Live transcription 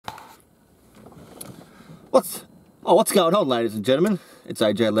What's going on, ladies and gentlemen? It's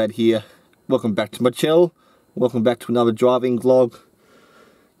AJ Lad here. Welcome back to my channel. Welcome back to another driving vlog.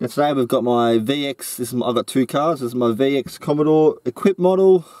 Now today we've got my VX. I've got two cars. This is my VX Commodore equipped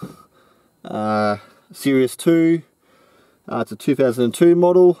model, Series 2. It's a 2002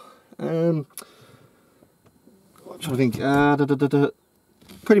 model. I'm trying to think.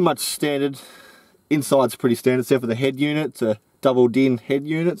 Pretty much standard. Inside's pretty standard, except for the head unit. It's a double din head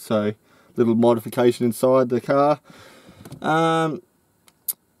unit, so little modification inside the car.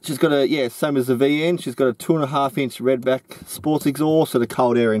 She's got a, same as the VN, she's got a 2.5-inch redback sports exhaust and a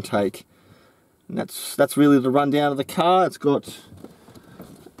cold air intake. And that's really the rundown of the car. It's got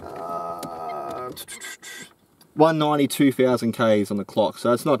 192,000 Ks on the clock,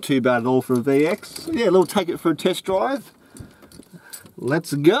 so it's not too bad at all for a VX. So yeah, we'll take it for a test drive.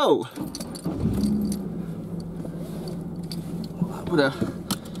 Let's go.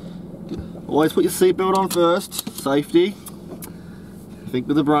 Always put your seatbelt on first, safety. Think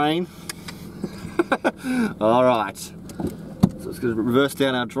with the brain. Alright, so it's going to reverse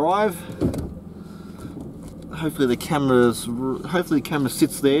down our drive. Hopefully the camera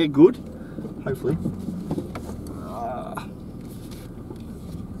sits there good. Hopefully.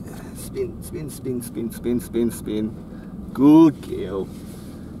 Spin. Good girl.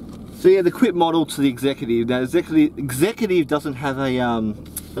 So yeah, the equipped model to the executive. Now executive doesn't have a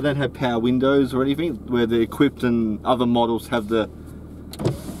they don't have power windows or anything, where the equipped and other models have the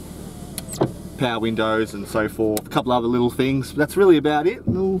power windows and so forth. A couple other little things. But that's really about it.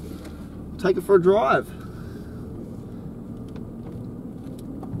 And we'll take it for a drive.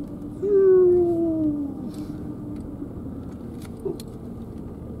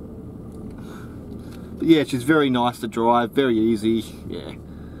 But yeah, she's very nice to drive, very easy. Yeah.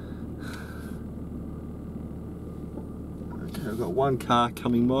 Okay, I've got one car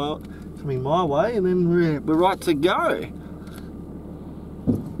coming my way, and then we're right to go.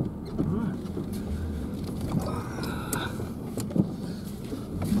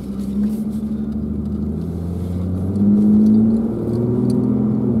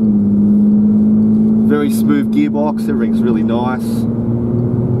 Very smooth gearbox, everything's really nice.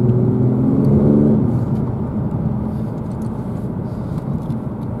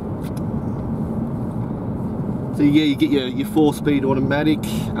 So yeah, you get your 4-speed automatic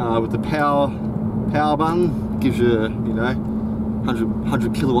with the power button. Gives you,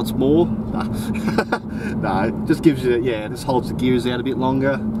 100 kilowatts more. No, it just gives you, just holds the gears out a bit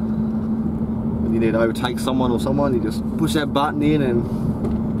longer. When you need to overtake someone, you just push that button in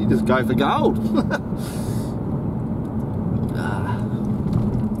and you just go for gold.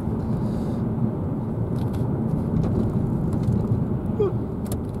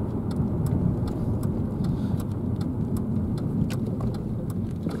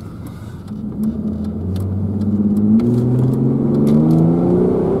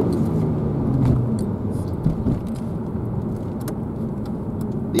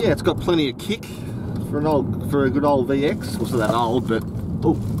 Yeah, it's got plenty of kick for a good old VX. Wasn't that old, but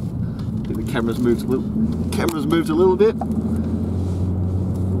oh, I think the camera's moved a little bit.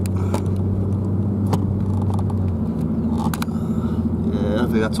 Yeah, I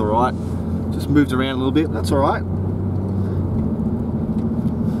think that's all right. Just moved around a little bit. That's all right.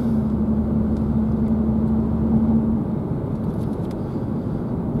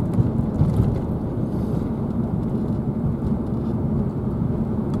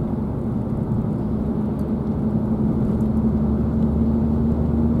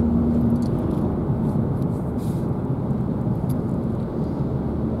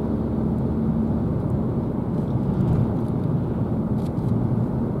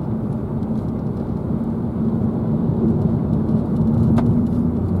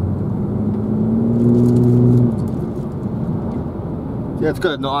 Yeah, it's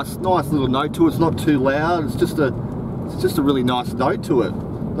got a nice little note to it. It's not too loud. It's just a really nice note to it.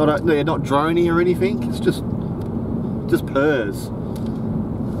 Not drony or anything. It's just purrs.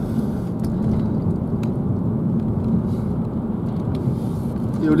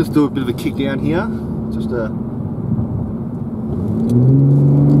 Yeah, we'll just do a bit of a kick down here. Just a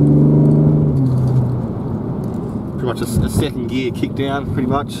pretty much a second gear kick down. Pretty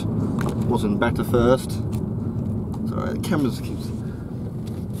much. Wasn't back to first. Sorry, the camera keeps.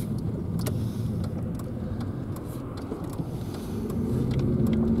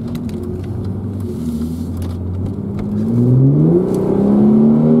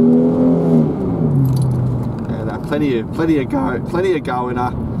 Plenty of go in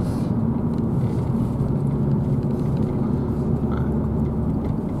her.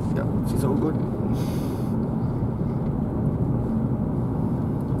 Yep, she's all good.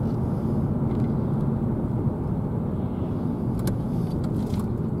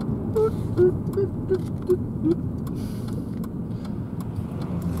 Oh.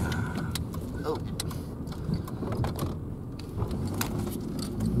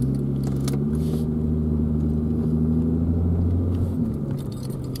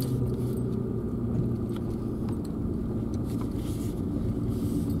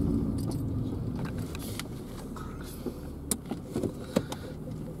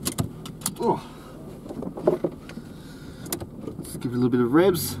 Oh. Let's give it a little bit of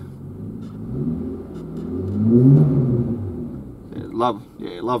revs.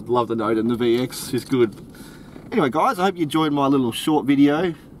 Yeah, love the note in the VX. It's good. Anyway, guys, I hope you enjoyed my little short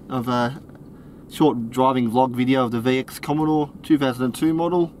video of a short driving vlog video of the VX Commodore 2002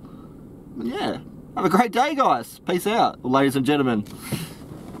 model. And yeah, have a great day, guys. Peace out, ladies and gentlemen.